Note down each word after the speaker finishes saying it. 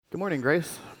Good morning,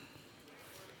 Grace.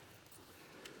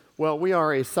 Well, we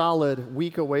are a solid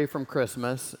week away from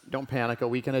Christmas. Don't panic, a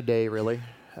week and a day, really.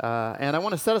 And I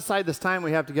want to set aside this time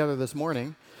we have together this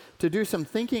morning to do some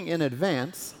thinking in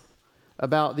advance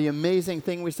about the amazing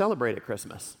thing we celebrate at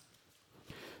Christmas.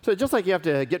 So just like you have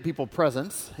to get people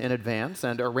presents in advance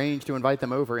and arrange to invite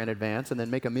them over in advance and then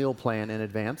make a meal plan in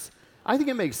advance, I think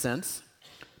it makes sense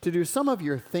to do some of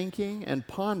your thinking and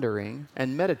pondering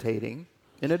and meditating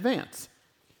in advance.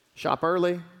 Shop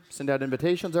early, send out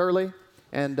invitations early,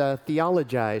 and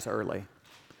theologize early.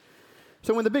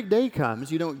 So when the big day comes,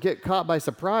 you don't get caught by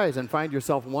surprise and find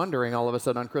yourself wondering all of a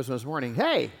sudden on Christmas morning,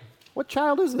 hey, what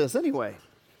child is this anyway?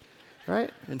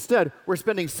 Right? Instead, we're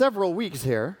spending several weeks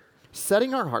here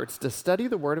setting our hearts to study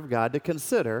the Word of God to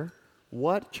consider,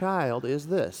 what child is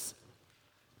this?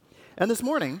 And this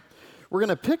morning, we're going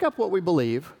to pick up what we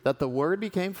believe, that the Word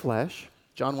became flesh,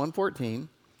 John 1:14,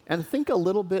 and think a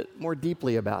little bit more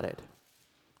deeply about it.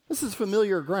 This is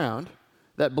familiar ground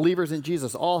that believers in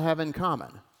Jesus all have in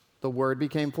common. The Word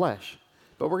became flesh.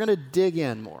 But we're going to dig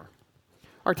in more.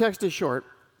 Our text is short,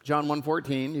 John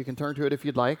 1:14. You can turn to it if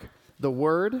you'd like. The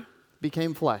Word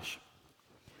became flesh.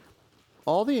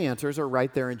 All the answers are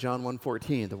right there in John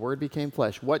 1:14. The Word became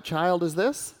flesh. What child is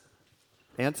this?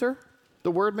 Answer,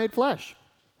 the Word made flesh.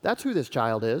 That's who this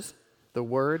child is. The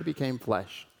Word became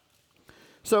flesh.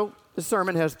 So, the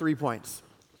sermon has 3 points.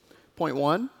 Point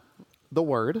 1, the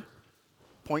Word.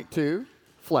 Point 2,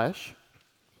 flesh.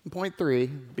 And point 3,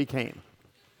 became.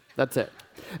 That's it.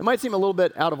 It might seem a little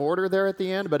bit out of order there at the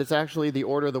end, but it's actually the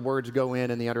order the words go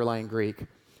in the underlying Greek.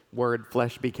 Word,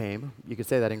 flesh, became. You could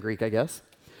say that in Greek, I guess.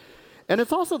 And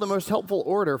it's also the most helpful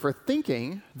order for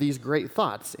thinking these great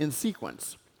thoughts in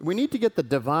sequence. We need to get the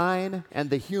divine and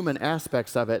the human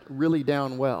aspects of it really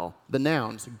down well. The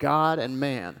nouns, God and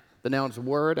man. The nouns,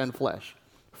 word and flesh.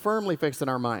 Firmly fixed in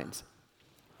our minds.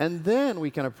 And then we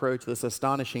can approach this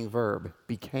astonishing verb,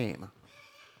 became.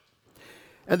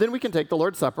 And then we can take the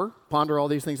Lord's Supper, ponder all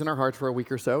these things in our hearts for a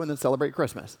week or so, and then celebrate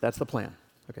Christmas. That's the plan.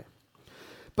 Okay.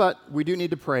 But we do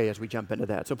need to pray as we jump into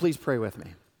that, so please pray with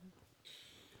me.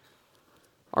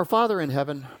 Our Father in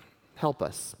heaven, help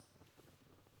us.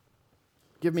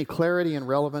 Give me clarity and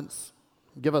relevance.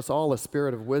 Give us all a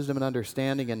spirit of wisdom and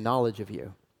understanding and knowledge of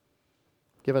you.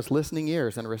 Give us listening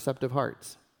ears and receptive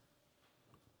hearts.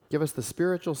 Give us the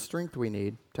spiritual strength we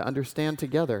need to understand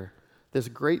together this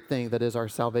great thing that is our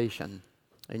salvation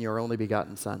in your only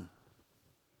begotten Son,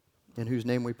 in whose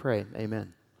name we pray,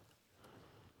 amen.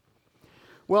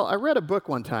 Well, I read a book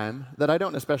one time that I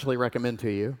don't especially recommend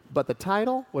to you, but the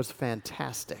title was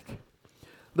fantastic.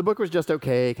 The book was just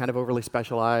okay, kind of overly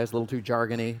specialized, a little too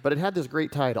jargony, but it had this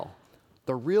great title,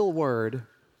 The Real Word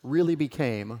Really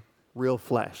Became Real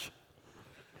Flesh.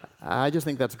 I just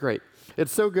think that's great.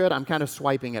 It's so good, I'm kind of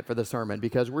swiping it for the sermon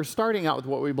because we're starting out with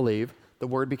what we believe, the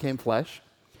Word became flesh,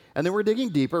 and then we're digging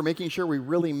deeper, making sure we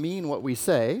really mean what we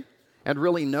say and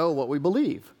really know what we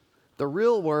believe. The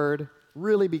real Word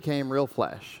really became real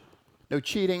flesh. No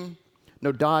cheating,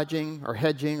 no dodging or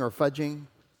hedging or fudging.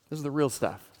 This is the real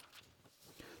stuff.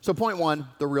 So point 1,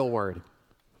 the real Word.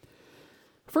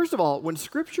 First of all, when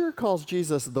Scripture calls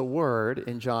Jesus the Word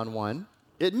in John 1,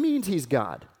 it means he's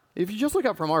God. If you just look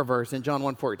up from our verse in John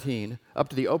 1:14 up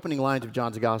to the opening lines of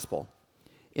John's Gospel,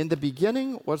 in the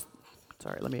beginning was,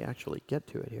 let me actually get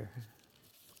to it here.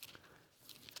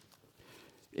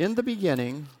 In the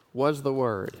beginning was the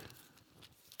Word,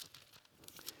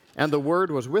 and the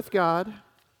Word was with God,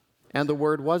 and the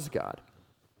Word was God.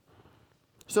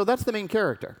 So that's the main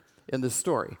character in this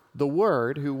story, the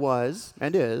Word who was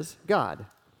and is God.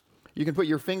 You can put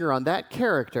your finger on that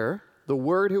character, the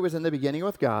Word who was in the beginning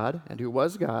with God and who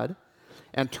was God,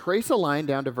 and trace a line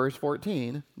down to verse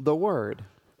 14, the Word,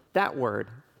 that Word,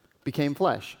 became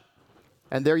flesh.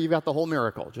 And there you've got the whole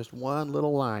miracle, just one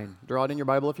little line. Draw it in your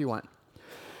Bible if you want.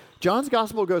 John's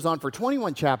Gospel goes on for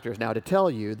 21 chapters now to tell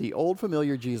you the old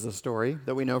familiar Jesus story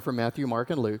that we know from Matthew, Mark,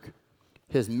 and Luke,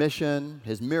 his mission,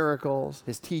 his miracles,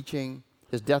 his teaching,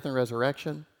 his death and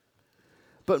resurrection.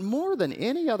 But more than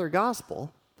any other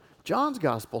gospel, John's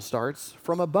Gospel starts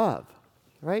from above,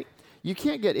 right? You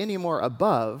can't get any more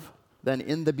above than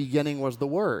in the beginning was the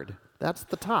Word. That's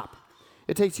the top.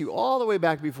 It takes you all the way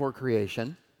back before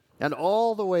creation and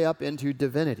all the way up into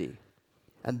divinity.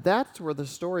 And that's where the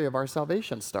story of our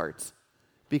salvation starts,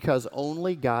 because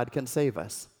only God can save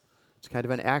us. It's kind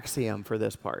of an axiom for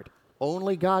this part.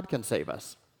 Only God can save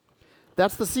us.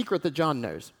 That's the secret that John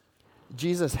knows.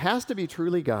 Jesus has to be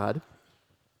truly God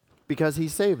because he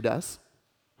saved us,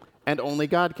 and only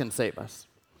God can save us.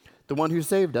 The one who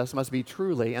saved us must be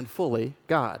truly and fully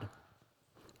God.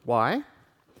 Why?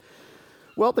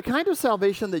 Well, the kind of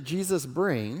salvation that Jesus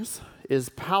brings is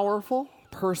powerful,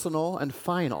 personal, and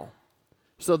final.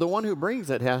 So the one who brings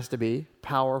it has to be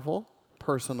powerful,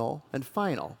 personal, and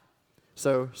final.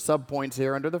 So subpoints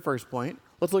here under the first point.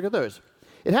 Let's look at those.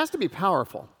 It has to be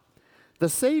powerful. The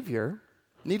Savior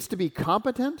needs to be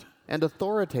competent and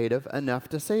authoritative enough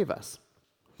to save us.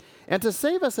 And to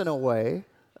save us in a way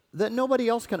that nobody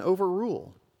else can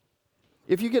overrule.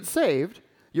 If you get saved,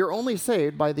 you're only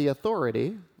saved by the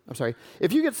authority.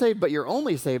 If you get saved but you're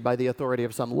only saved by the authority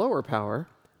of some lower power,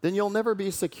 then you'll never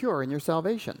be secure in your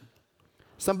salvation.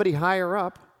 Somebody higher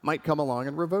up might come along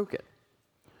and revoke it.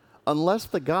 Unless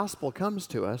the gospel comes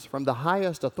to us from the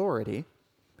highest authority,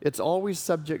 it's always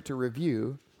subject to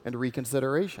review and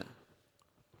reconsideration.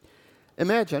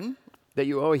 Imagine that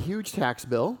you owe a huge tax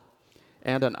bill,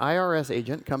 and an IRS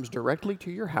agent comes directly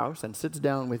to your house and sits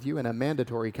down with you in a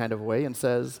mandatory kind of way and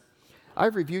says,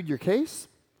 "I've reviewed your case,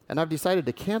 and I've decided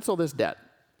to cancel this debt.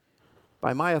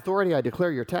 By my authority, I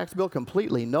declare your tax bill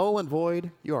completely null and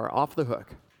void. You are off the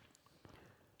hook."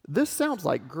 This sounds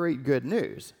like great good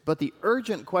news, but the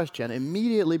urgent question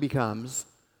immediately becomes,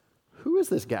 who is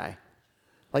this guy?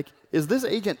 Is this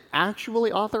agent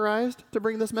actually authorized to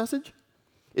bring this message?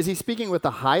 Is he speaking with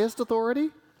the highest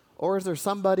authority, or is there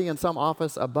somebody in some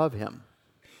office above him?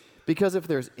 Because if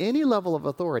there's any level of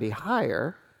authority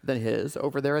higher than his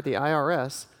over there at the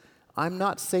IRS, I'm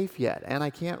not safe yet, and I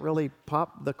can't really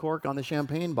pop the cork on the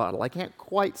champagne bottle. I can't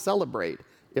quite celebrate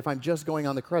if I'm just going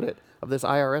on the credit of this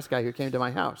IRS guy who came to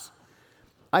my house.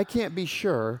 I can't be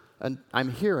sure I'm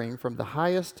hearing from the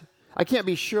highest. I can't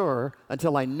be sure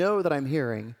until I know that I'm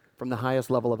hearing from the highest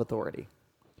level of authority.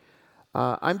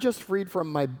 I'm just freed from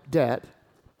my debt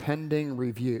pending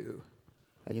review.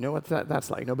 And you know what that's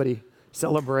like? Nobody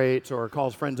celebrates or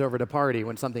calls friends over to party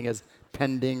when something is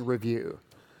pending review.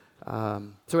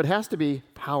 So it has to be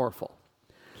powerful.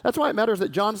 That's why it matters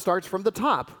that John starts from the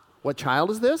top. What child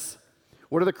is this?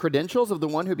 What are the credentials of the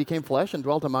one who became flesh and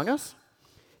dwelt among us?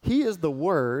 He is the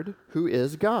Word who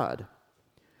is God.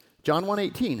 John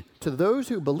 1:18, to those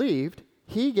who believed,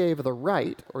 he gave the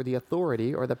right or the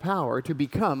authority or the power to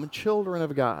become children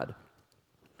of God.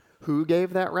 Who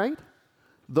gave that right?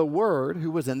 The Word who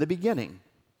was in the beginning,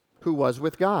 who was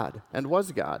with God and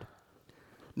was God.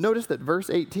 Notice that verse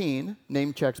 18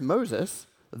 name checks Moses,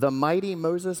 the mighty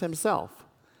Moses himself.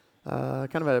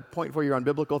 Kind of a point for you on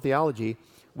biblical theology.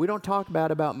 We don't talk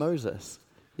bad about Moses.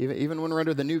 Even when we're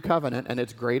under the new covenant and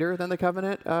it's greater than the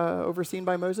covenant overseen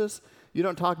by Moses, you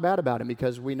don't talk bad about him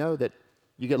because we know that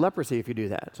you get leprosy if you do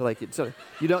that. So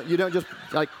you don't just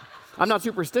I'm not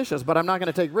superstitious, but I'm not going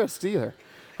to take risks either.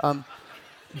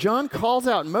 John calls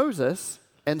out Moses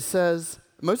and says,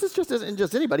 Moses just isn't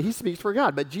just anybody. He speaks for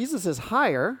God. But Jesus is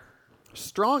higher,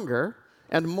 stronger,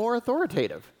 and more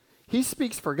authoritative. He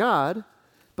speaks for God,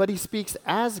 but he speaks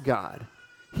as God.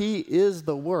 He is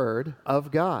the Word of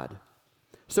God.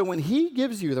 So when he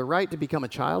gives you the right to become a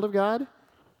child of God,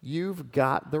 you've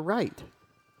got the right.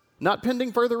 Not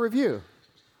pending further review.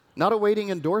 Not awaiting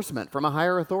endorsement from a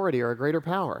higher authority or a greater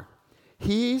power.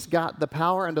 He's got the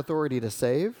power and authority to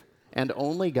save, and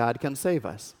only God can save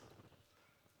us.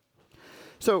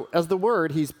 So as the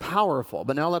Word, he's powerful,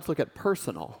 but now let's look at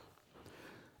personal.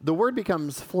 The Word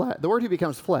who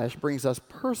becomes flesh brings us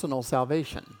personal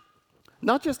salvation.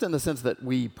 Not just in the sense that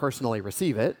we personally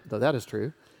receive it, though that is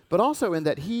true, but also in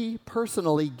that he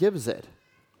personally gives it.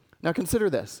 Now consider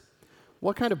this.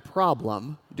 What kind of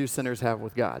problem do sinners have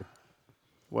with God?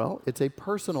 Well, it's a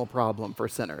personal problem for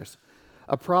sinners.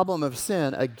 A problem of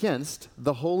sin against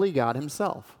the holy God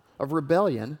himself, of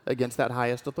rebellion against that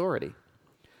highest authority.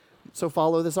 So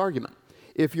follow this argument.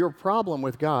 If your problem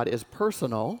with God is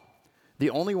personal,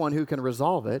 the only one who can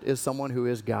resolve it is someone who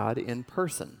is God in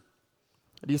person.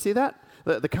 Do you see that?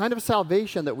 The kind of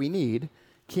salvation that we need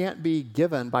can't be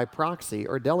given by proxy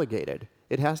or delegated.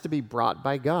 It has to be brought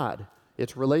by God.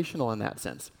 It's relational in that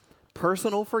sense.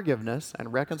 Personal forgiveness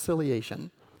and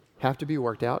reconciliation have to be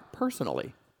worked out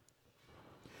personally.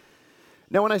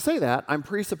 Now, when I say that, I'm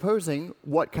presupposing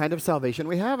what kind of salvation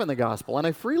we have in the gospel. And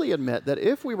I freely admit that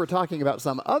if we were talking about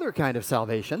some other kind of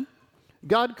salvation,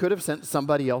 God could have sent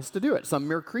somebody else to do it, some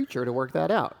mere creature to work that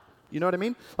out. You know what I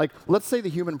mean? Let's say the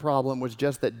human problem was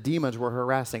just that demons were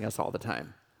harassing us all the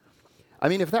time. I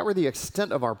mean, if that were the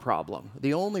extent of our problem,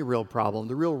 the only real problem,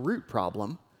 the real root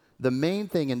problem, the main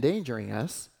thing endangering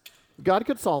us, God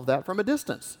could solve that from a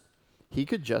distance. He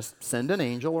could just send an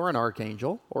angel or an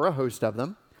archangel or a host of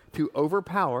them to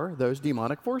overpower those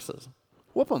demonic forces.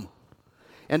 Whoop them.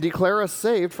 And declare us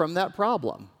saved from that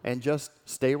problem and just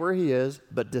stay where he is,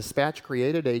 but dispatch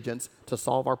created agents to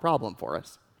solve our problem for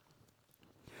us.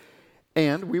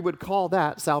 And we would call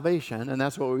that salvation, and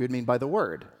that's what we would mean by the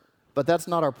word. But that's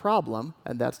not our problem,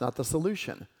 and that's not the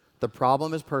solution. The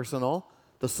problem is personal.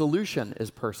 The solution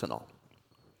is personal.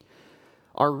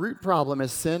 Our root problem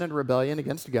is sin and rebellion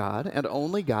against God, and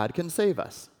only God can save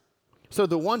us. So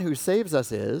the one who saves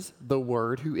us is the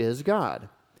Word who is God.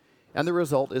 And the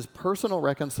result is personal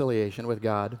reconciliation with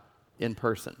God in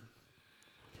person.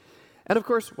 And of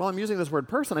course, while I'm using this word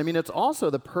person, I mean it's also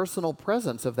the personal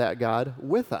presence of that God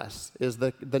with us is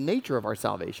the nature of our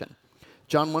salvation.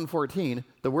 John 1:14,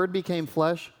 the Word became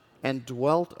flesh and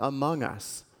dwelt among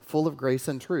us, full of grace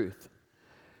and truth.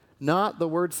 Not the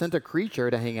Word sent a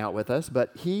creature to hang out with us,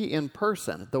 but He in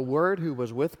person, the Word who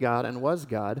was with God and was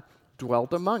God,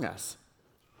 dwelt among us.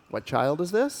 What child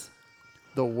is this?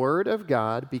 The Word of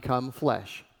God become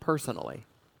flesh, personally.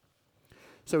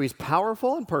 So He's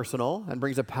powerful and personal and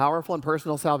brings a powerful and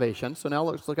personal salvation. So now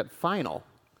let's look at final.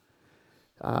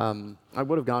 I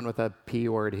would have gone with a P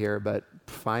word here, but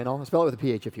final. Spell it with a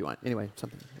PH if you want. Anyway,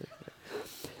 something.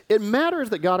 It matters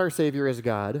that God our Savior is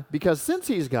God because since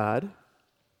He's God,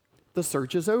 the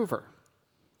search is over.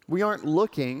 We aren't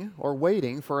looking or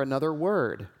waiting for another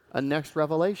word, a next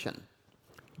revelation.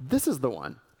 This is the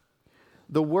one.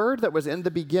 The Word that was in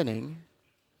the beginning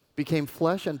became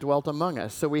flesh and dwelt among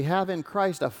us. So we have in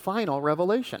Christ a final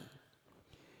revelation.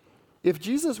 If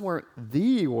Jesus weren't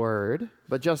the Word,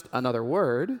 but just another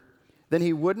word, then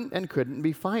He wouldn't and couldn't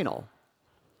be final.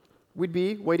 We'd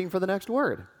be waiting for the next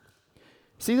word.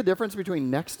 See the difference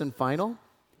between next and final?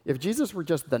 If Jesus were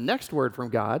just the next word from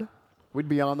God, we'd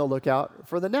be on the lookout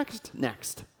for the next.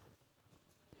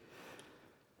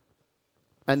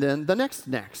 And then the next,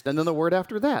 and then the word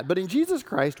after that. But in Jesus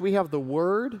Christ, we have the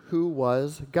Word who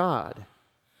was God.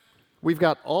 We've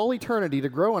got all eternity to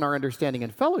grow in our understanding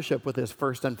and fellowship with this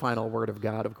first and final Word of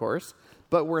God, of course,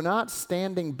 but we're not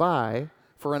standing by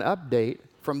for an update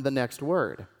from the next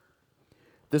word.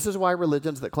 This is why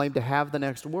religions that claim to have the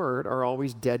next word are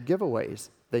always dead giveaways.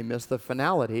 They miss the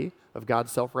finality of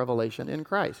God's self-revelation in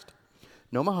Christ.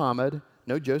 No Muhammad,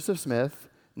 no Joseph Smith,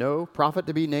 no prophet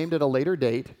to be named at a later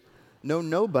date, no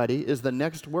nobody is the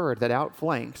next word that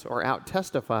outflanks or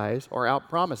outtestifies or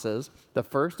outpromises the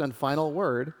first and final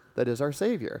word that is our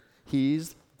Savior.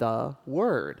 He's the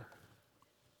Word.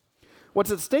 What's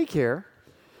at stake here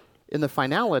in the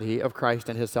finality of Christ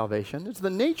and His salvation? It's the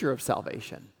nature of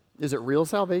salvation. Is it real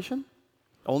salvation?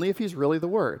 Only if He's really the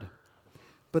Word.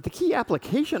 But the key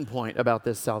application point about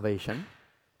this salvation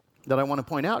that I want to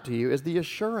point out to you is the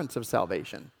assurance of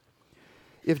salvation.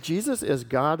 If Jesus is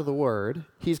God the Word,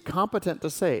 He's competent to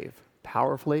save,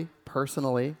 powerfully,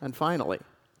 personally, and finally.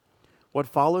 What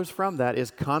follows from that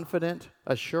is confident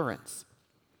assurance.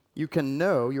 You can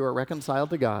know you are reconciled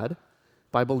to God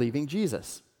by believing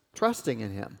Jesus, trusting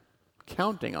in Him,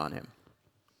 counting on Him.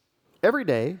 Every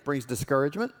day brings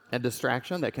discouragement and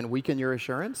distraction that can weaken your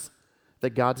assurance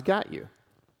that God's got you.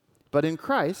 But in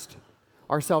Christ,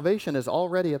 our salvation is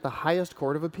already at the highest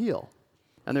court of appeal.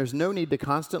 And there's no need to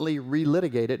constantly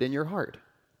relitigate it in your heart.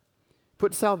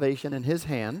 Put salvation in His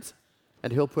hands,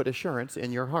 and He'll put assurance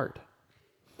in your heart.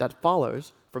 That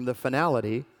follows from the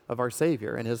finality of our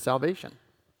Savior and His salvation.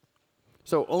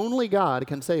 So only God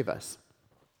can save us.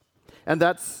 And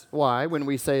that's why when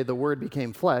we say the Word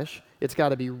became flesh, it's got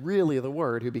to be really the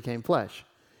Word who became flesh.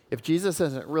 If Jesus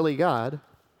isn't really God,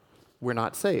 we're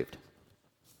not saved.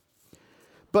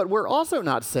 But we're also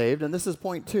not saved, and this is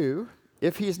point 2,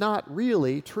 if He's not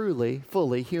really, truly,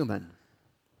 fully human.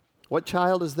 What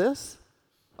child is this?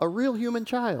 A real human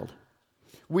child.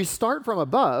 We start from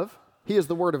above. He is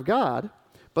the Word of God,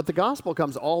 but the gospel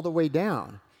comes all the way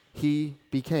down. He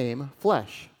became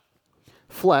flesh.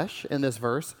 Flesh, in this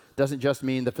verse, doesn't just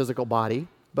mean the physical body,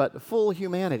 but full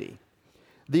humanity.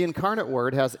 The incarnate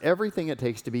Word has everything it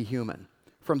takes to be human,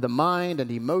 from the mind and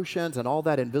emotions and all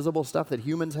that invisible stuff that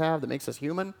humans have that makes us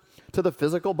human, to the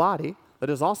physical body that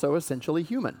is also essentially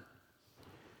human.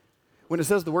 When it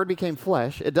says the Word became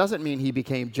flesh, it doesn't mean He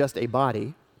became just a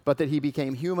body, but that He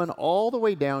became human all the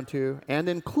way down to and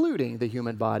including the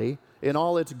human body in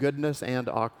all its goodness and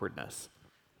awkwardness.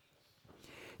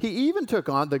 He even took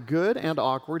on the good and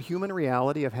awkward human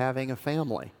reality of having a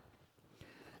family.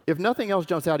 If nothing else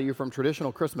jumps out at you from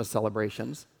traditional Christmas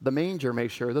celebrations, the manger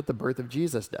makes sure that the birth of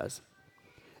Jesus does.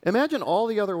 Imagine all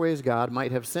the other ways God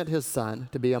might have sent His Son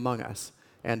to be among us.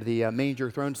 And the manger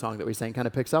throne song that we sang kind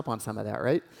of picks up on some of that,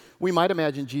 right? We might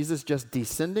imagine Jesus just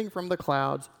descending from the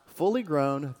clouds, fully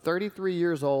grown, 33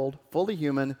 years old, fully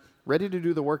human, ready to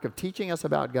do the work of teaching us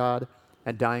about God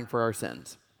and dying for our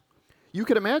sins. You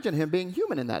could imagine Him being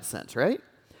human in that sense, right?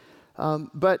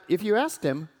 But if you asked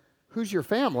Him, who's your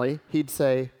family? He'd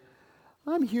say,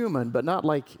 I'm human, but not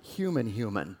like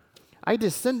human. I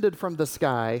descended from the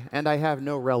sky, and I have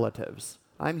no relatives.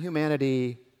 I'm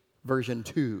humanity version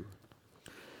 2.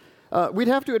 We'd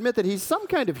have to admit that he's some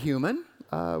kind of human.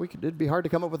 It'd be hard to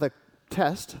come up with a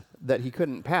test that he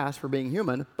couldn't pass for being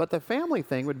human, but the family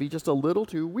thing would be just a little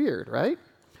too weird, right?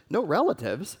 No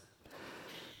relatives.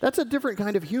 That's a different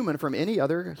kind of human from any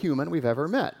other human we've ever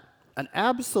met. An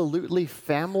absolutely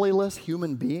familyless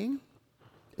human being?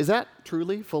 Is that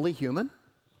truly fully human?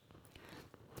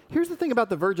 Here's the thing about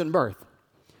the virgin birth.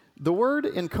 The Word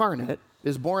incarnate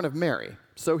is born of Mary,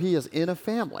 so he is in a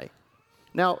family.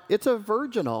 Now, it's a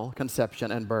virginal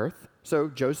conception and birth, so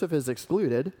Joseph is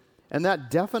excluded, and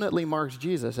that definitely marks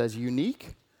Jesus as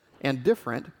unique and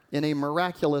different in a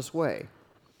miraculous way.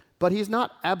 But he's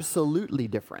not absolutely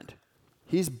different.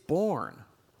 He's born.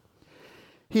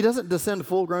 He doesn't descend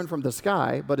full-grown from the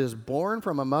sky, but is born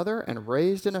from a mother and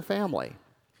raised in a family.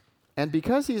 And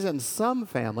because he's in some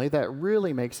family, that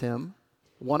really makes him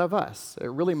one of us. It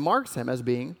really marks him as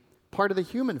being part of the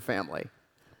human family.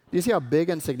 Do you see how big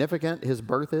and significant his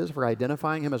birth is for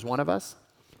identifying him as one of us?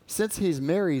 Since he's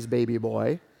Mary's baby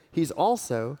boy, he's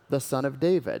also the son of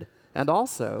David and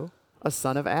also a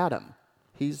son of Adam.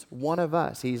 He's one of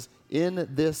us. He's in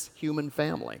this human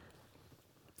family.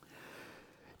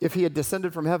 If he had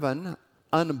descended from heaven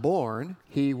unborn,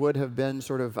 he would have been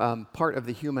sort of part of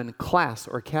the human class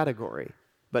or category,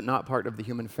 but not part of the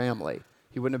human family.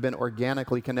 He wouldn't have been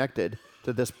organically connected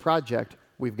to this project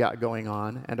we've got going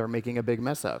on and are making a big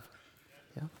mess of.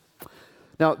 Yeah.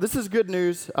 Now, this is good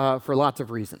news for lots of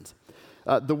reasons.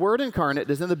 The Word incarnate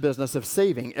is in the business of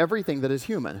saving everything that is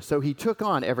human, so he took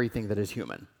on everything that is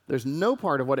human. There's no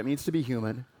part of what it means to be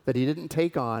human that he didn't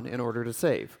take on in order to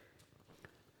save.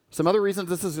 Some other reasons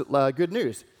this is good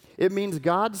news. It means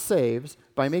God saves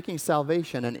by making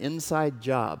salvation an inside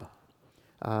job,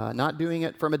 not doing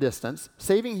it from a distance,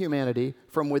 saving humanity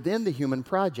from within the human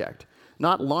project,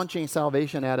 not launching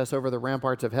salvation at us over the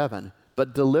ramparts of heaven,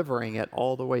 but delivering it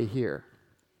all the way here.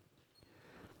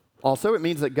 Also, it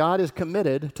means that God is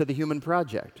committed to the human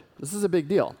project. This is a big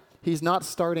deal. He's not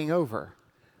starting over.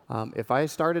 If I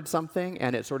started something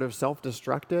and it sort of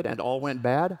self-destructed and all went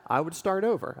bad, I would start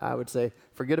over. I would say,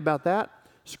 forget about that,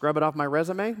 scrub it off my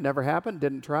resume, never happened,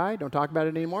 didn't try, don't talk about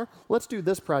it anymore. Let's do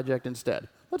this project instead.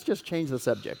 Let's just change the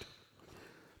subject.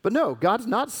 But no, God's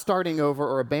not starting over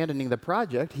or abandoning the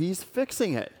project. He's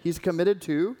fixing it. He's committed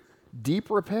to deep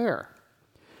repair.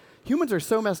 Humans are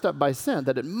so messed up by sin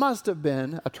that it must have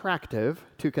been attractive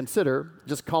to consider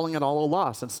just calling it all a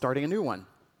loss and starting a new one.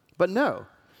 But no.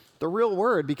 The real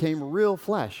Word became real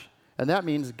flesh, and that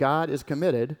means God is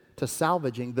committed to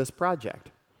salvaging this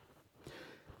project.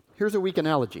 Here's a weak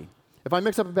analogy. If I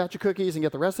mix up a batch of cookies and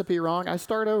get the recipe wrong, I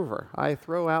start over. I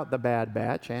throw out the bad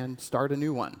batch and start a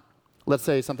new one. Let's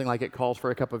say something like it calls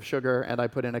for a cup of sugar, and I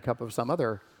put in a cup of some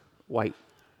other white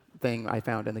thing I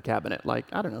found in the cabinet, like,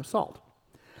 I don't know, salt.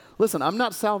 Listen, I'm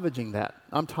not salvaging that.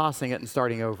 I'm tossing it and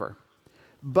starting over.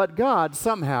 But God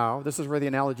somehow, this is where the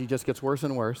analogy just gets worse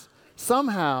and worse,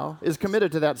 somehow is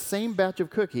committed to that same batch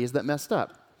of cookies that messed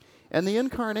up. And the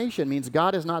incarnation means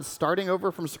God is not starting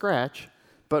over from scratch,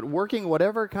 but working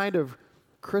whatever kind of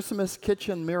Christmas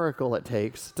kitchen miracle it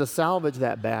takes to salvage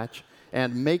that batch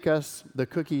and make us the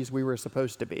cookies we were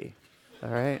supposed to be. All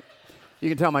right? You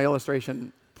can tell my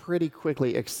illustration pretty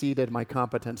quickly exceeded my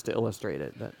competence to illustrate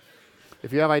it. But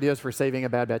if you have ideas for saving a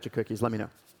bad batch of cookies, let me know.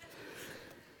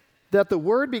 That the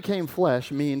Word became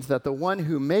flesh means that the one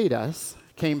who made us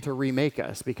came to remake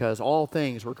us because all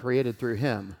things were created through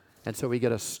him. And so we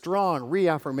get a strong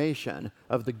reaffirmation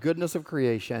of the goodness of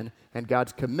creation and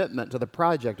God's commitment to the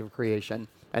project of creation,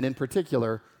 and in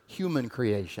particular, human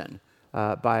creation,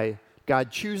 by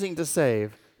God choosing to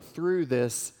save through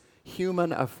this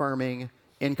human-affirming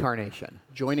incarnation,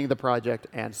 joining the project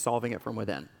and solving it from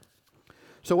within.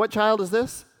 So what child is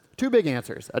this? Two big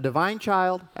answers, a divine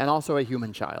child and also a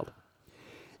human child.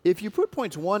 If you put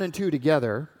points 1 and 2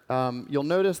 together, you'll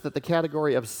notice that the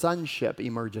category of sonship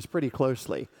emerges pretty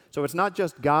closely. So it's not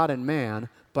just God and man,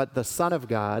 but the Son of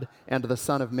God and the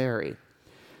Son of Mary.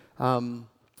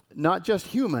 Not just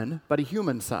human, but a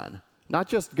human son. Not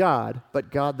just God,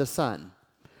 but God the Son.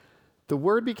 The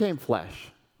Word became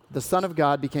flesh. The Son of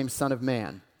God became Son of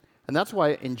Man. And that's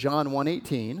why in John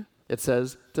 1:18, it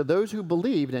says, to those who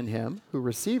believed in him, who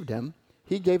received him,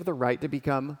 he gave the right to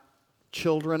become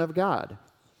children of God.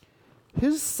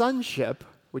 His sonship,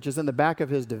 which is in the back of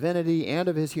his divinity and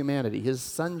of his humanity, his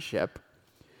sonship,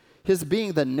 his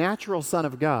being the natural Son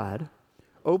of God,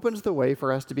 opens the way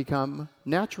for us to become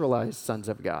naturalized sons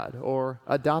of God or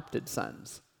adopted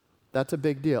sons. That's a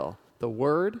big deal. The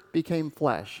Word became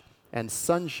flesh, and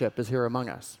sonship is here among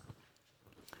us.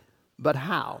 But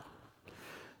how?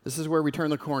 This is where we turn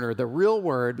the corner. The real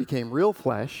Word became real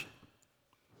flesh.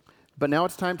 But now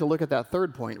it's time to look at that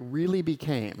third point, really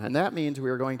became. And that means we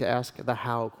are going to ask the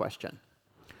how question.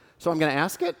 So I'm going to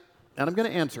ask it, and I'm going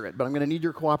to answer it. But I'm going to need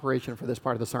your cooperation for this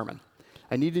part of the sermon.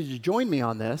 I need you to join me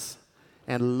on this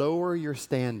and lower your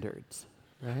standards,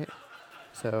 right?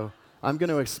 So I'm going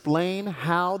to explain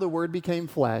how the Word became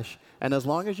flesh. And as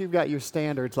long as you've got your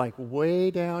standards like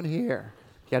way down here,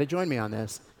 you got to join me on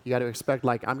this. You got to expect,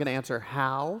 like, I'm going to answer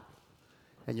how,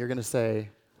 and you're going to say,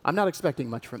 I'm not expecting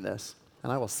much from this,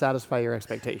 and I will satisfy your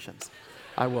expectations.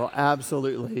 I will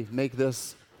absolutely make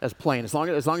this as plain, as long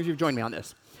as you've joined me on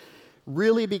this.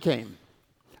 Really became.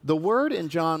 The word in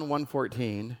John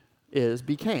 1:14 is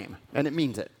became, and it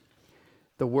means it.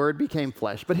 The Word became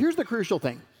flesh. But here's the crucial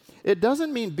thing. It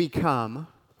doesn't mean become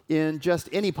in just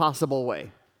any possible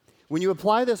way. When you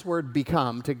apply this word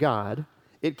become to God,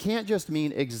 it can't just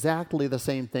mean exactly the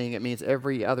same thing it means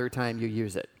every other time you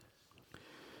use it.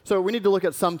 So we need to look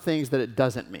at some things that it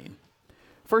doesn't mean.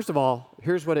 First of all,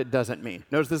 here's what it doesn't mean.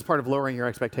 Notice this is part of lowering your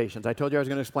expectations. I told you I was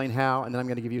going to explain how, and then I'm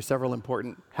going to give you several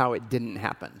important how it didn't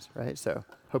happen, right? So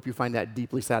hope you find that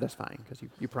deeply satisfying, because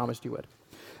you promised you would.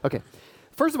 Okay.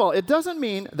 First of all, it doesn't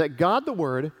mean that God the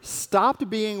Word stopped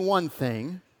being one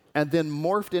thing and then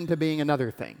morphed into being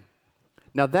another thing.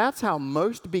 Now, that's how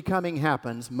most becoming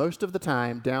happens most of the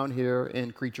time down here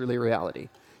in creaturely reality.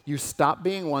 You stop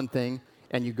being one thing,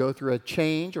 and you go through a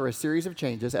change or a series of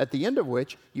changes, at the end of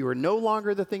which you are no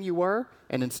longer the thing you were,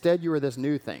 and instead you are this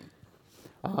new thing.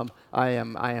 I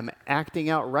am acting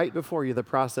out right before you the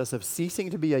process of ceasing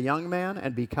to be a young man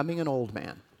and becoming an old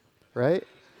man, right?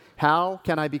 How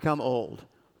can I become old?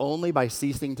 Only by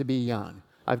ceasing to be young.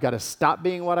 I've got to stop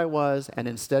being what I was and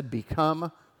instead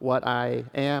become what I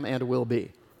am and will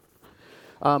be.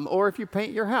 Or if you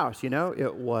paint your house,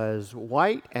 it was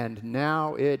white and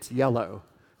now it's yellow.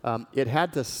 It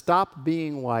had to stop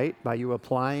being white by you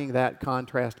applying that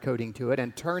contrast coating to it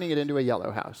and turning it into a yellow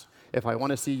house. If I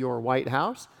want to see your white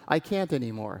house, I can't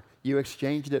anymore. You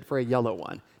exchanged it for a yellow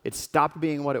one. It stopped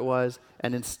being what it was,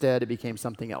 and instead it became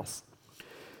something else.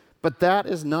 But that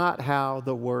is not how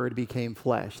the Word became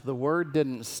flesh. The Word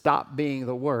didn't stop being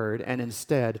the Word and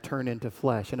instead turn into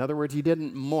flesh. In other words, He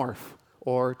didn't morph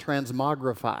or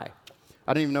transmogrify.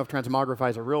 I don't even know if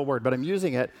transmogrify is a real word, but I'm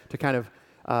using it to kind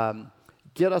of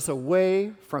get us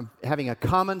away from having a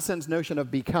common sense notion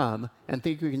of become and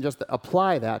think we can just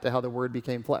apply that to how the Word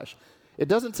became flesh. It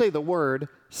doesn't say the Word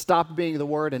stopped being the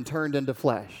Word and turned into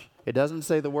flesh. It doesn't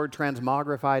say the Word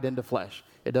transmogrified into flesh.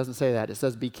 It doesn't say that. It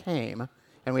says became.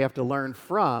 And we have to learn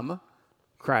from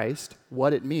Christ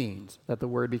what it means that the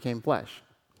Word became flesh.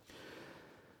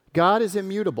 God is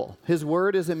immutable. His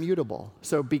Word is immutable.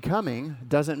 So becoming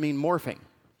doesn't mean morphing.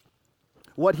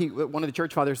 One of the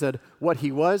church fathers said, what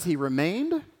He was, He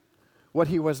remained. What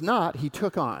He was not, He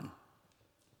took on.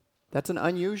 That's an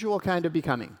unusual kind of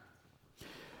becoming.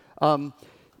 One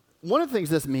of the things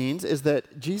this means is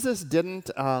that Jesus didn't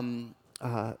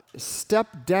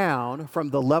step down from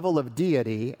the level of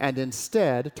deity and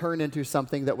instead turn into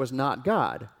something that was not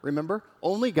God. Remember?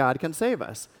 Only God can save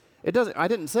us. I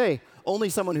didn't say only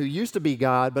someone who used to be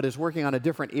God but is working on a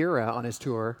different era on his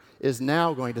tour is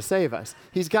now going to save us.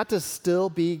 He's got to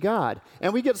still be God.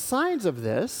 And we get signs of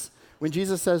this when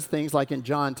Jesus says things like in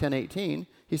John 10:18,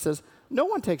 He says, "No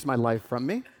one takes my life from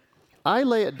me. I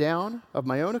lay it down of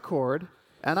my own accord,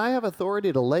 and I have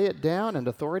authority to lay it down and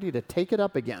authority to take it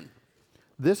up again.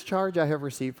 This charge I have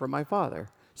received from my Father."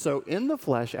 So in the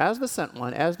flesh, as the sent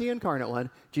one, as the incarnate one,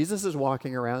 Jesus is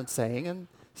walking around saying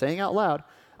out loud,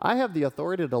 I have the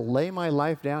authority to lay my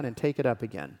life down and take it up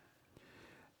again.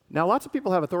 Now, lots of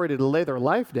people have authority to lay their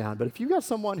life down, but if you've got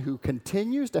someone who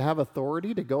continues to have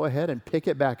authority to go ahead and pick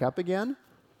it back up again,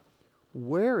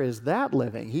 where is that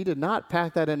living? He did not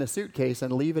pack that in a suitcase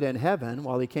and leave it in heaven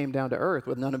while He came down to earth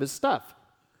with none of His stuff.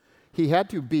 He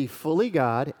had to be fully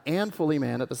God and fully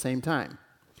man at the same time.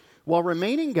 While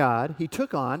remaining God, He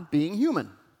took on being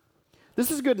human. This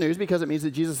is good news because it means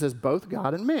that Jesus is both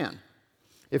God and man.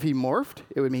 If He morphed,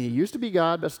 it would mean He used to be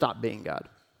God but stopped being God.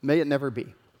 May it never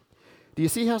be. Do you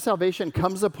see how salvation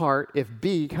comes apart if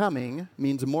becoming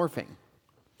means morphing?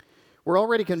 We're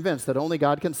already convinced that only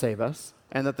God can save us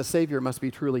and that the Savior must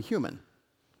be truly human.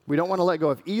 We don't want to let go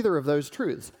of either of those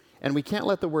truths, and we can't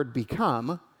let the word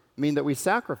become mean that we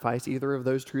sacrifice either of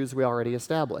those truths we already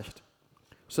established.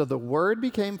 So the Word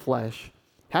became flesh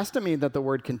has to mean that the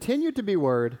Word continued to be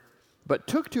Word, but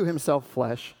took to Himself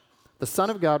flesh. The Son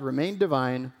of God remained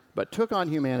divine, but took on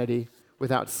humanity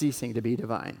without ceasing to be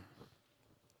divine.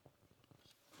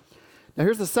 Now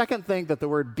here's the second thing that the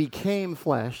word became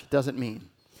flesh doesn't mean.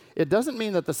 It doesn't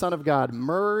mean that the Son of God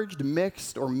merged,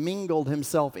 mixed, or mingled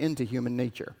himself into human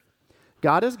nature.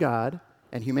 God is God,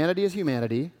 and humanity is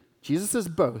humanity. Jesus is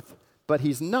both, but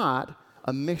he's not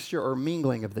a mixture or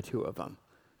mingling of the two of them.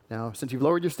 Now, since you've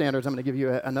lowered your standards, I'm going to give you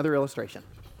another illustration.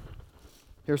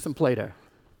 Here's some Play-Doh.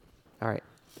 All right.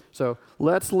 So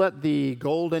let's let the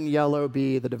golden yellow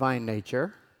be the divine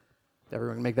nature.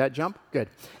 Everyone make that jump? Good.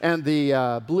 And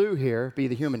the blue here be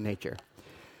the human nature.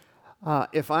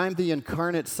 If I'm the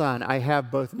incarnate Son, I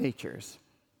have both natures.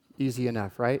 Easy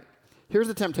enough, right? Here's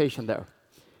the temptation, though.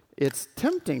 It's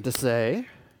tempting to say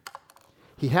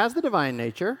he has the divine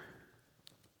nature.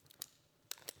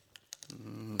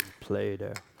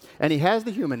 Play-Doh. And he has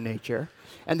the human nature.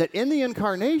 And that in the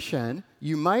incarnation,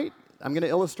 you might, I'm going to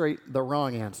illustrate the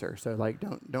wrong answer. So like,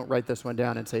 don't write this one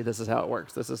down and say this is how it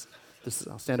works. This is,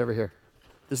 I'll stand over here.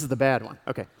 This is the bad one.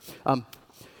 Okay.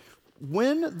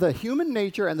 When the human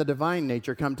nature and the divine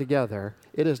nature come together,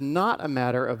 it is not a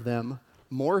matter of them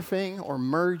morphing or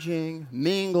merging,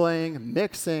 mingling,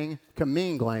 mixing,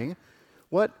 commingling.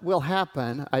 What will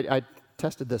happen, I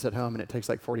tested this at home and it takes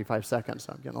like 45 seconds,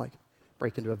 so I'm going to like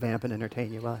break into a vamp and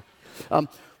entertain you.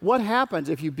 What happens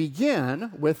if you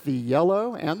begin with the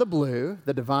yellow and the blue,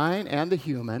 the divine and the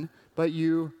human, but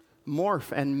you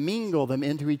morph and mingle them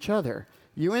into each other?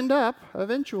 You end up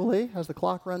eventually, as the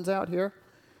clock runs out here,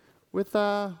 with,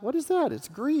 what is that? It's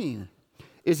green.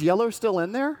 Is yellow still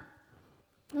in there?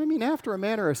 I mean, after a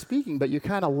manner of speaking, but you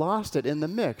kind of lost it in the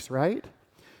mix, right?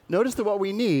 Notice that what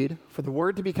we need for the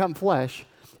Word to become flesh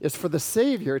is for the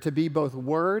Savior to be both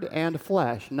Word and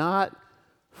flesh, not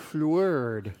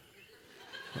fluid.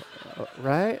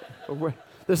 Right?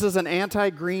 This is an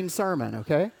anti-green sermon,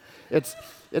 okay?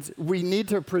 We need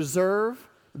to preserve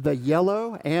the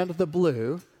yellow and the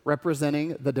blue,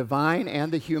 representing the divine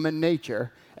and the human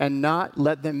nature, and not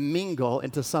let them mingle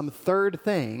into some third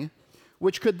thing,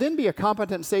 which could then be a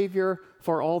competent Savior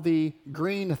for all the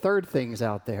green third things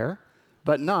out there,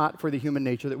 but not for the human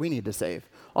nature that we need to save.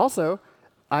 Also,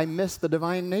 I miss the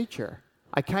divine nature.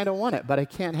 I kind of want it, but I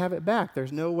can't have it back.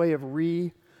 There's no way of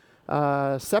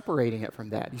separating it from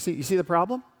that. You see the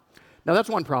problem? Now, that's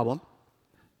one problem.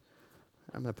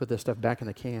 I'm going to put this stuff back in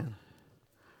the can,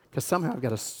 because somehow I've got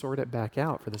to sort it back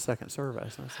out for the second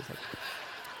service.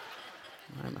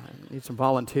 And I need some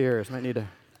volunteers. Might need to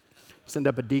send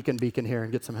up a deacon beacon here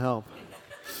and get some help.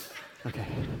 Okay.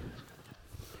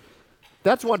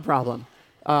 That's one problem.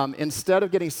 Instead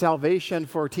of getting salvation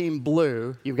for team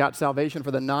blue, you've got salvation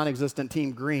for the non-existent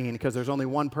team green, because there's only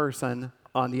one person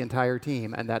on the entire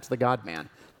team, and that's the God-man.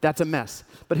 That's a mess.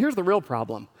 But here's the real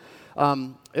problem.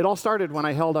 It all started when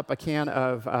I held up a can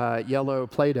of yellow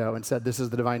Play-Doh and said, "This is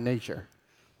the divine nature."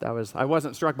 I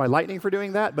wasn't struck by lightning for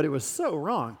doing that, but it was so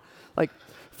wrong. Like,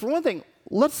 for one thing,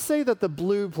 let's say that the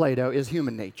blue Play-Doh is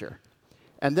human nature.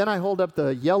 And then I hold up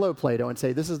the yellow Play-Doh and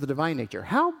say, "This is the divine nature."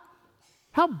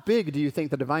 How big do you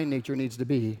think the divine nature needs to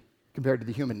be compared to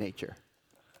the human nature?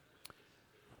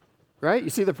 Right? You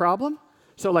see the problem?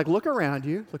 So, like, look around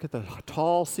you. Look at the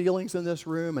tall ceilings in this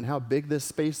room and how big this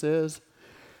space is.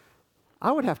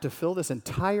 I would have to fill this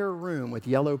entire room with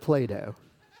yellow Play-Doh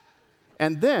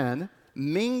and then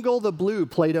mingle the blue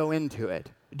Play-Doh into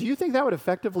it. Do you think that would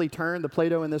effectively turn the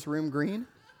Play-Doh in this room green?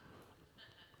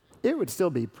 It would still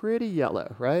be pretty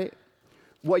yellow, right?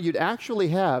 What you'd actually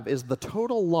have is the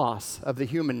total loss of the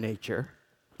human nature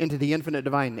into the infinite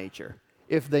divine nature.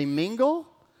 If they mingle,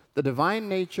 the divine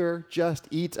nature just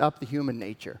eats up the human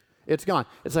nature. It's gone.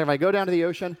 It's like if I go down to the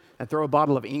ocean and throw a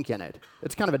bottle of ink in it.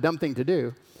 It's kind of a dumb thing to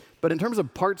do. But in terms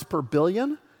of parts per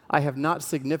billion, I have not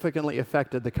significantly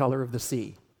affected the color of the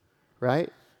sea,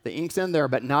 right? The ink's in there,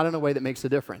 but not in a way that makes a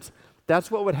difference. That's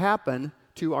what would happen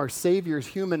to our Savior's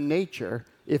human nature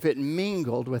if it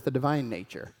mingled with the divine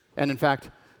nature. And in fact,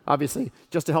 obviously,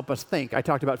 just to help us think, I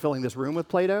talked about filling this room with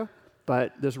Play-Doh,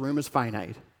 but this room is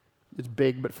finite. It's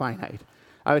big but finite.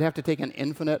 I would have to take an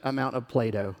infinite amount of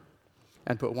Play-Doh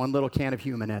and put one little can of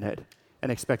human in it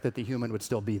and expect that the human would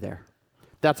still be there.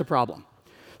 That's a problem.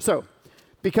 So,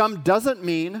 become doesn't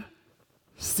mean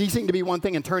ceasing to be one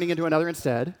thing and turning into another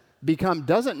instead. Become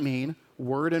doesn't mean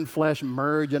word and flesh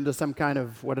merge into some kind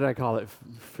of, what did I call it,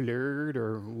 flirt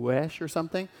or wesh or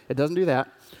something. It doesn't do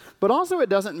that. But also it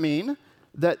doesn't mean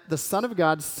that the Son of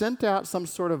God sent out some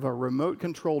sort of a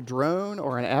remote-controlled drone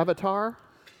or an avatar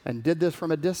and did this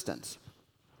from a distance.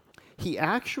 He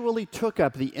actually took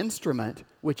up the instrument,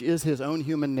 which is his own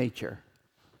human nature.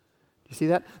 You see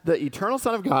that? The eternal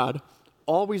Son of God,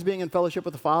 always being in fellowship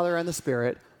with the Father and the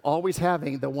Spirit, always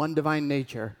having the one divine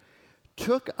nature,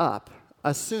 took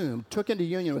into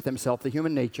union with himself the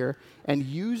human nature and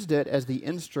used it as the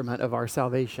instrument of our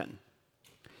salvation.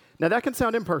 Now that can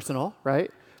sound impersonal,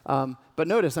 right? But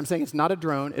notice, I'm saying it's not a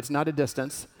drone, it's not a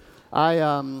distance.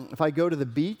 If I go to the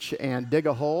beach and dig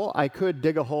a hole, I could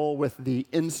dig a hole with the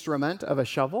instrument of a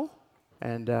shovel,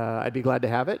 and I'd be glad to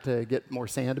have it to get more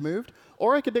sand moved.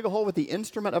 Or I could dig a hole with the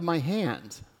instrument of my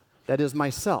hands, that is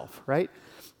myself, right?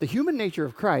 The human nature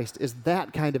of Christ is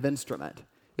that kind of instrument.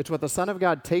 It's what the Son of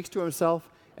God takes to himself,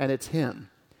 and it's him.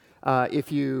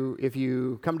 If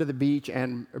you come to the beach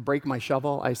and break my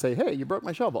shovel, I say, hey, you broke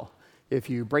my shovel. If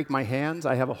you break my hands,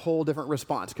 I have a whole different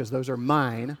response because those are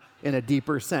mine in a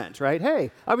deeper sense, right?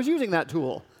 Hey, I was using that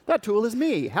tool. That tool is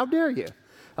me. How dare you?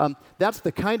 That's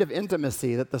the kind of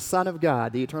intimacy that the Son of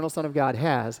God, the eternal Son of God,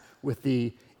 has with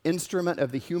the instrument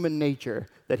of the human nature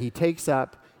that he takes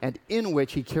up and in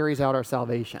which he carries out our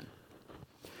salvation.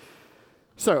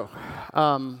 So,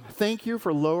 thank you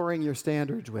for lowering your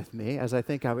standards with me, as I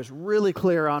think I was really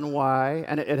clear on why,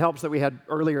 and it helps that we had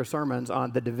earlier sermons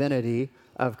on the divinity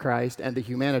of Christ and the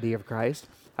humanity of Christ.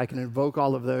 I can invoke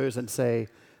all of those and say,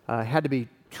 had to be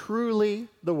truly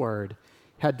the Word,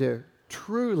 had to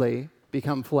truly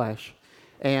become flesh,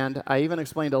 and I even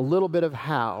explained a little bit of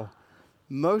how,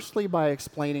 mostly by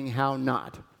explaining how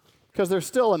not, because there's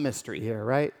still a mystery here,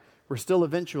 right? We're still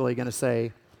eventually going to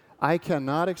say, I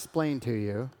cannot explain to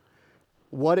you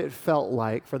what it felt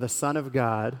like for the Son of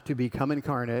God to become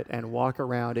incarnate and walk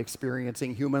around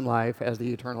experiencing human life as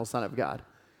the eternal Son of God.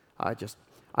 I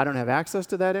don't have access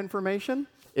to that information.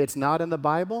 It's not in the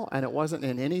Bible, and it wasn't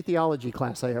in any theology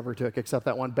class I ever took, except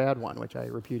that one bad one, which I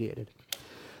repudiated.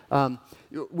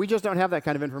 We just don't have that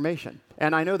kind of information.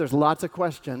 And I know there's lots of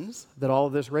questions that all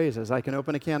of this raises. I can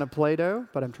open a can of Play-Doh,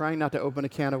 but I'm trying not to open a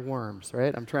can of worms,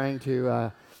 right? I'm trying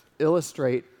to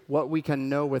illustrate what we can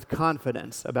know with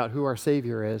confidence about who our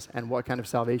Savior is and what kind of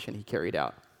salvation he carried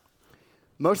out.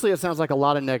 Mostly it sounds like a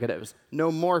lot of negatives.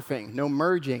 No morphing, no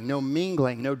merging, no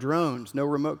mingling, no drones, no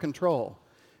remote control.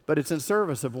 But it's in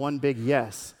service of one big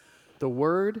yes. The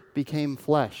Word became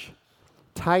flesh.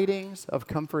 Tidings of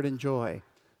comfort and joy.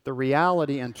 The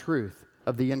reality and truth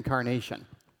of the incarnation.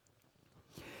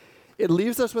 It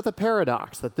leaves us with a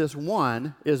paradox that this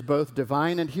one is both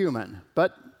divine and human,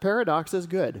 but paradox is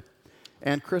good.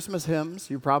 And Christmas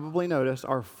hymns, you probably noticed,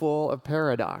 are full of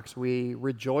paradox. We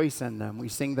rejoice in them. We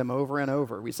sing them over and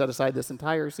over. We set aside this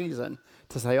entire season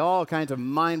to say all kinds of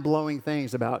mind-blowing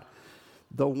things about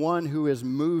the one who is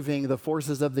moving the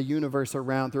forces of the universe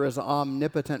around through his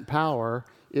omnipotent power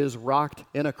is rocked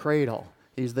in a cradle.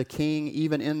 He's the king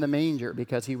even in the manger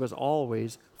because he was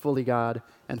always fully God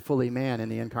and fully man in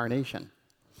the incarnation.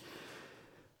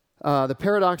 The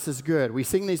paradox is good. We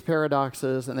sing these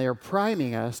paradoxes, and they are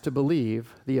priming us to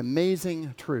believe the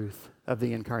amazing truth of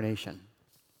the incarnation.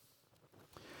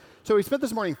 So we spent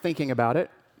this morning thinking about it,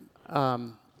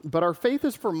 but our faith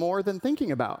is for more than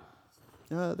thinking about.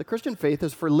 The Christian faith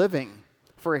is for living,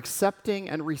 for accepting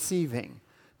and receiving.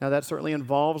 Now that certainly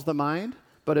involves the mind,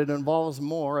 but it involves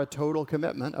more a total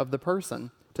commitment of the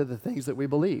person to the things that we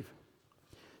believe.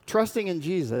 Trusting in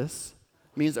Jesus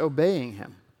means obeying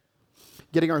him,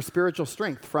 getting our spiritual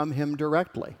strength from him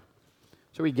directly.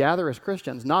 So we gather as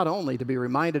Christians not only to be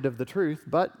reminded of the truth,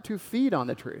 but to feed on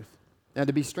the truth and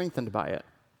to be strengthened by it.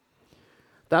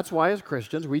 That's why as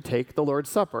Christians we take the Lord's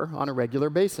Supper on a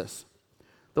regular basis.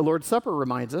 The Lord's Supper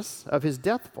reminds us of his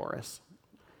death for us.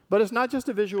 But it's not just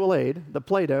a visual aid. The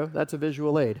Play-Doh, that's a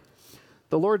visual aid.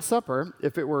 The Lord's Supper,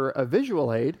 if it were a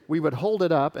visual aid, we would hold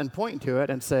it up and point to it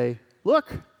and say,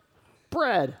 look,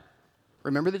 bread.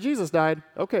 Remember that Jesus died.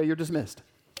 Okay, you're dismissed.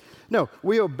 No,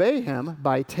 we obey him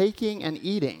by taking and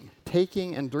eating,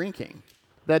 taking and drinking.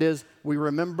 That is, we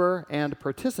remember and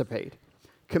participate.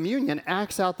 Communion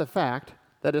acts out the fact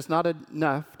that it's not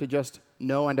enough to just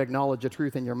know and acknowledge a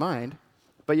truth in your mind,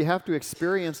 but you have to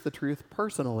experience the truth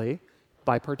personally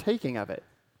by partaking of it.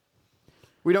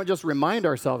 We don't just remind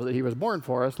ourselves that he was born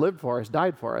for us, lived for us,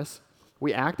 died for us.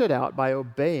 We act it out by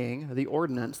obeying the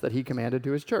ordinance that he commanded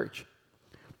to his church.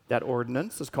 That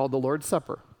ordinance is called the Lord's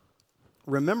Supper,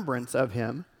 remembrance of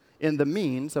him in the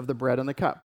means of the bread and the cup.